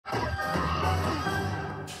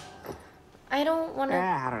I don't want to...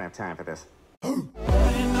 I don't have time for this. Hi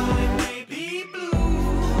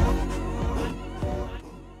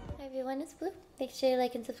everyone, it's Blue. Make sure you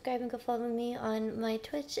like and subscribe and go follow me on my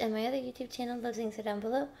Twitch and my other YouTube channel. Those links are down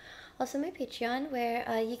below. Also my Patreon,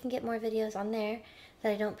 where you can get more videos on there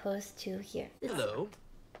that I don't post to here. Hello.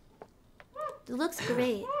 It looks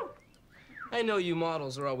great. I know you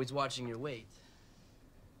models are always watching your weight.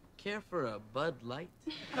 Care for a Bud Light?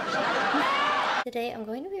 Today I'm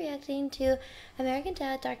going to be reacting to American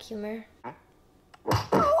Dad Dark Humor.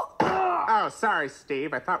 Oh, sorry,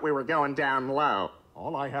 Steve. I thought we were going down low.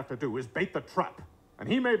 All I have to do is bait the trap. And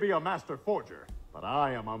he may be a master forger, but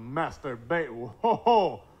I am a master bait.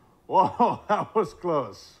 Whoa, whoa, that was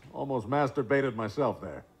close. Almost masturbated myself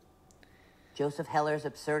there. Joseph Heller's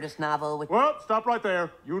absurdist novel with... Well, stop right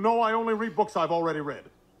there. You know I only read books I've already read.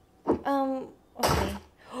 Okay.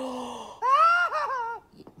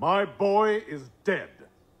 My boy is dead.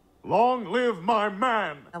 Long live my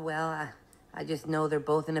man. Well, I just know they're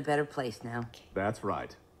both in a better place now. That's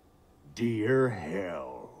right. Dear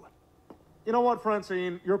hell. You know what,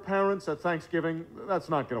 Francine? Your parents at Thanksgiving, that's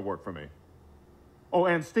not going to work for me. Oh,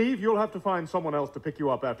 and Steve, you'll have to find someone else to pick you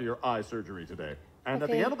up after your eye surgery today. And at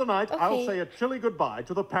the end of the night, I'll say a chilly goodbye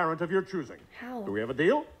to the parent of your choosing. How? Do we have a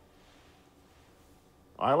deal?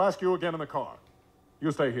 I'll ask you again in the car. You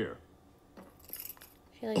stay here.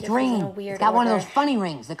 I feel like It's this is in a ringing. weird It's got one of order. those funny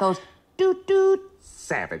rings that goes doot doot.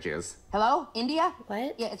 Savages. Hello, India?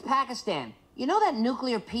 What? Yeah, it's Pakistan. You know that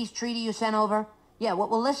nuclear peace treaty you sent over? Yeah,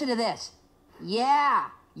 well, listen to this. Yeah,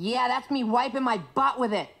 that's me wiping my butt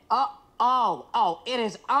with it. Oh, it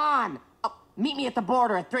is on. Oh, meet me at the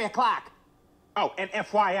border at 3 o'clock. Oh, and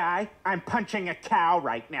FYI, I'm punching a cow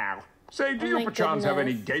right now. Say, do Oh you my perchance have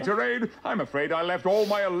any goodness. Gatorade? I'm afraid I left all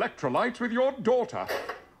my electrolytes with your daughter.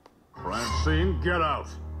 Francine, get out.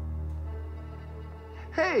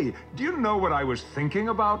 Hey, do you know what I was thinking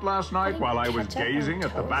about last night while I was ketchup on gazing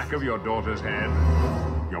at the toast? back of your daughter's head?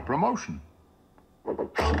 Your promotion.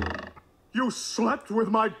 You slept with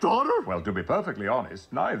my daughter? Well, to be perfectly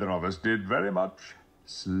honest, neither of us did very much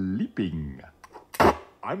sleeping.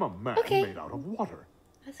 I'm a man Okay. made out of water.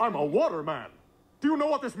 That's I'm a fine. water man. Do you know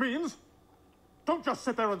what this means? Don't just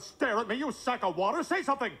sit there and stare at me, you sack of water. Say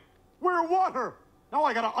something. We're water. Now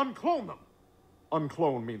I gotta unclone them.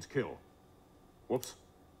 Unclone means kill. Whoops.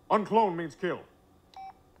 Unclone means kill.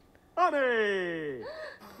 Honey!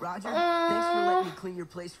 Roger, thanks for letting me clean your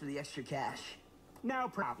place for the extra cash. No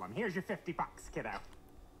problem. Here's your $50, kiddo.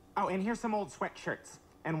 Oh, and here's some old sweatshirts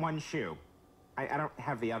and one shoe. I don't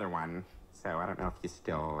have the other one, so I don't know if you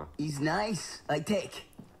still... He's nice. I take.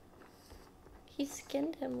 He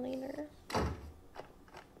skinned him later.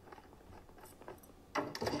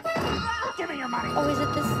 Give me your money! Oh, is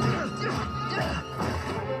it this?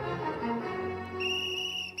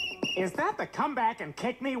 Is that the come back and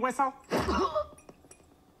kick me whistle?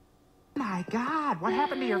 My God, what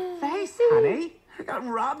happened to your face, honey? I got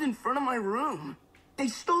robbed in front of my room. They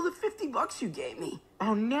stole the $50 you gave me.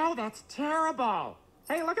 Oh no, that's terrible.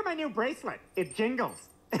 Hey, look at my new bracelet. It jingles.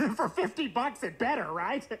 For $50 it better,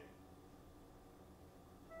 right?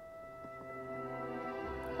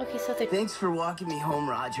 Okay, so they're... Thanks for walking me home,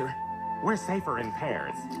 Roger. We're safer in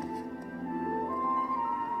pairs.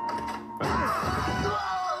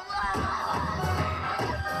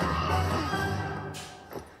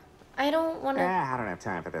 I don't want to... I don't have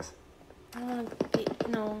time for this. I don't want to be...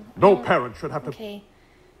 No. No parent should have to... Okay.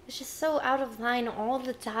 It's just so out of line all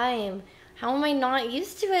the time. How am I not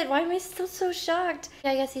used to it? Why am I still so shocked?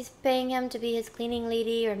 I guess he's paying him to be his cleaning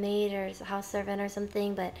lady or maid or his house servant or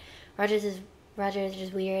something, but Roger is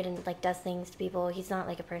just weird and like does things to people. He's not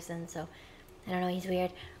like a person, so I don't know, he's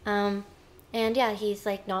weird. And yeah, he's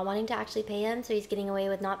like not wanting to actually pay him, so he's getting away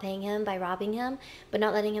with not paying him by robbing him, but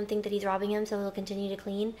not letting him think that he's robbing him, so he'll continue to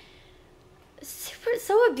clean.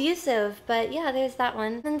 So abusive, but yeah, there's that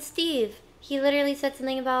one. And Steve, he literally said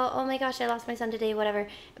something about, oh my gosh, I lost my son today, whatever,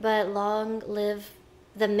 but long live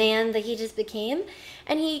the man that he just became.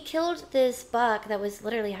 And he killed this buck that was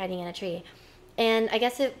literally hiding in a tree. And I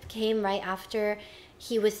guess it came right after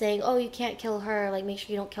he was saying, oh, you can't kill her, like make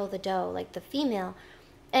sure you don't kill the doe, like the female.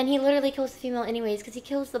 And he literally kills the female anyways, because he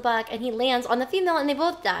kills the buck and he lands on the female and they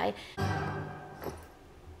both die.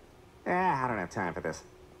 I don't have time for this.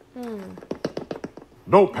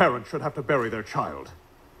 No parent should have to bury their child.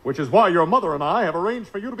 Which is why your mother and I have arranged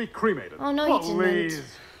for you to be cremated. Oh, no, you didn't. Please.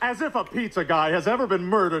 As if a pizza guy has ever been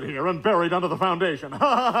murdered here and buried under the foundation.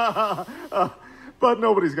 But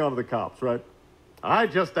nobody's gone to the cops, right? I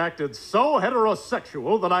just acted so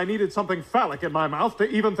heterosexual that I needed something phallic in my mouth to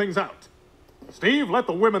even things out. Steve, let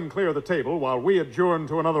the women clear the table while we adjourn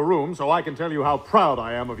to another room so I can tell you how proud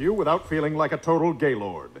I am of you without feeling like a total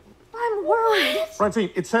gaylord. I'm worried. Francine,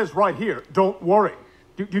 it says right here, don't worry.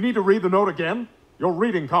 Do you need to read the note again? Your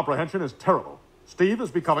reading comprehension is terrible. Steve is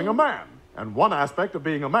becoming a man, and one aspect of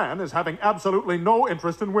being a man is having absolutely no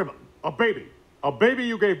interest in women. A baby. A baby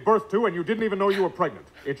you gave birth to and you didn't even know you were pregnant.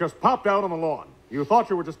 It just popped out on the lawn. You thought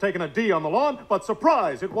you were just taking a D on the lawn, but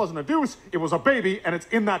surprise, it wasn't a deuce, it was a baby, and it's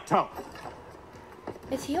in that tub.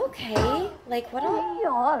 Is he okay? Like, what a...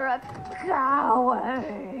 You're a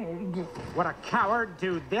coward. Would a coward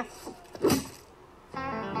do this?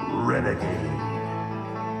 Renegade.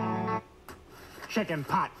 Chicken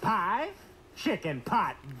pot pie? Chicken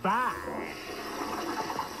pot bye.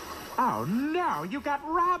 Oh no, you got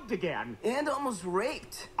robbed again. And almost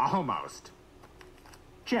raped. Almost.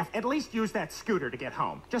 Jeff, at least use that scooter to get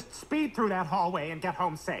home. Just speed through that hallway and get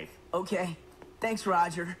home safe. Okay. Thanks,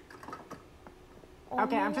 Roger.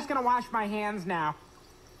 Okay, I'm just gonna wash my hands now.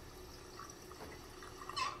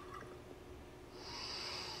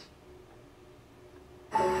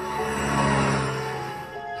 Why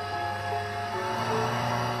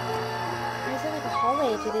is it like a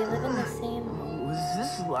hallway? Do they live in the same... Was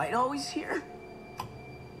this light always here?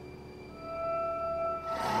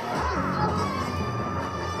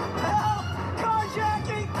 Help!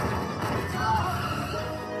 Carjacking!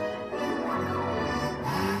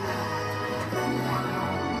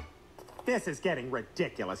 This is getting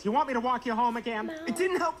ridiculous. You want me to walk you home again? It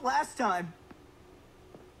didn't help last time.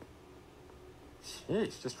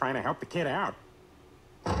 Jeez, just trying to help the kid out.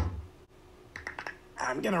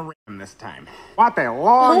 I'm gonna ring him this time. What a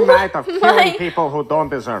long night of killing people who don't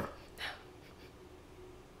deserve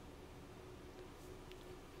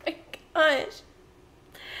it. My gosh.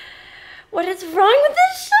 What is wrong with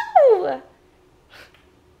this show?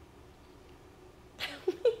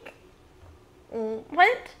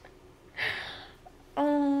 What?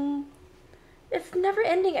 It's never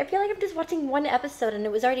ending. I feel like I'm just watching one episode and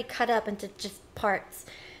it was already cut up into just parts.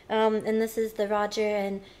 And this is the Roger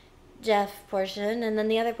and Jeff portion, and then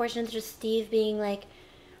the other portion is just Steve being like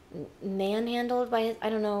manhandled by his, I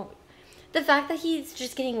don't know, the fact that he's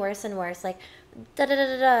just getting worse and worse, like da da da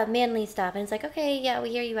da da manly stuff, and it's like, okay, yeah, we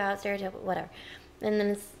hear you out, stereotype, whatever, and then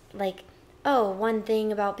it's like, oh, one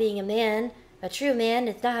thing about being a man, a true man,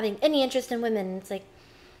 is not having any interest in women. It's like,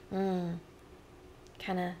 kind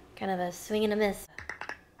of a swing and a miss.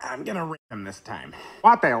 I'm gonna ring him this time.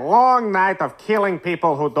 What a long night of killing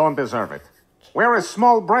people who don't deserve it. Where is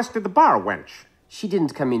small-breasted bar wench? She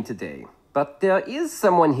didn't come in today, but there is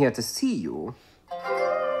someone here to see you.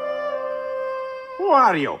 Who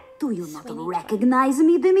are you? Do you not recognize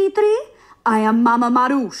me, Dmitri? I am Mama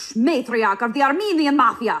Marouche, matriarch of the Armenian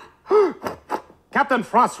Mafia. Captain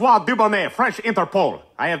Francois Dubonnet, French Interpol.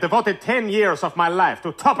 I have devoted 10 years of my life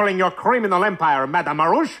to toppling your criminal empire, Madame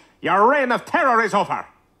Marouche. Your reign of terror is over.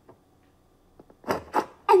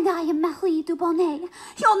 And I am Marie Dubonnet,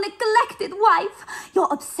 your neglected wife. Your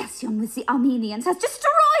obsession with the Armenians has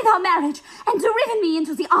destroyed our marriage and driven me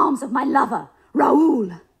into the arms of my lover, Raoul.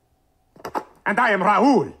 And I am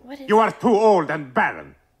Raoul. What is You are too old and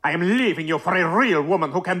barren. I am leaving you for a real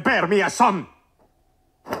woman who can bear me a son.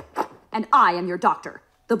 And I am your doctor.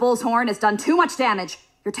 The bull's horn has done too much damage.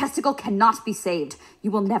 Your testicle cannot be saved.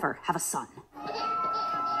 You will never have a son.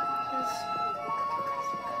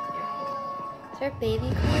 Is there a baby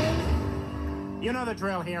crying? You know the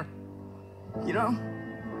drill here. You know,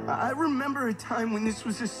 I remember a time when this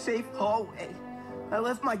was a safe hallway. I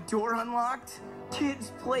left my door unlocked.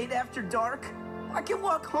 Kids played after dark. I could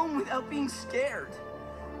walk home without being scared.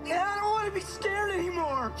 Yeah, I don't want to be scared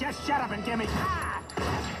anymore. Just shut up and give me...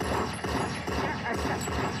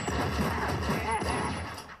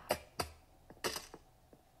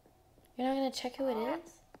 You're not gonna check who it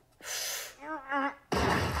is? Oh,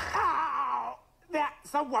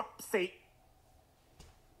 that's a whoopsie.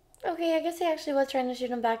 Okay, I guess he actually was trying to shoot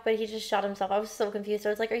him back, but he just shot himself. I was so confused. I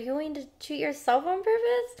was like, are you going to shoot yourself on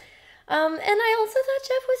purpose? And I also thought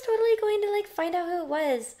Jeff was totally going to, like, find out who it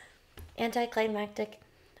was. Anticlimactic.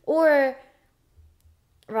 Or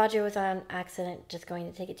Roger was on accident just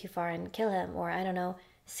going to take it too far and kill him. Or, I don't know,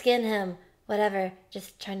 skin him. Whatever.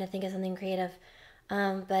 Just trying to think of something creative.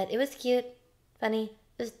 But it was cute. Funny.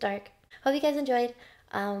 It was dark. Hope you guys enjoyed.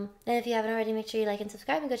 And if you haven't already, make sure you like and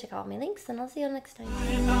subscribe and go check out all my links. And I'll see you next time.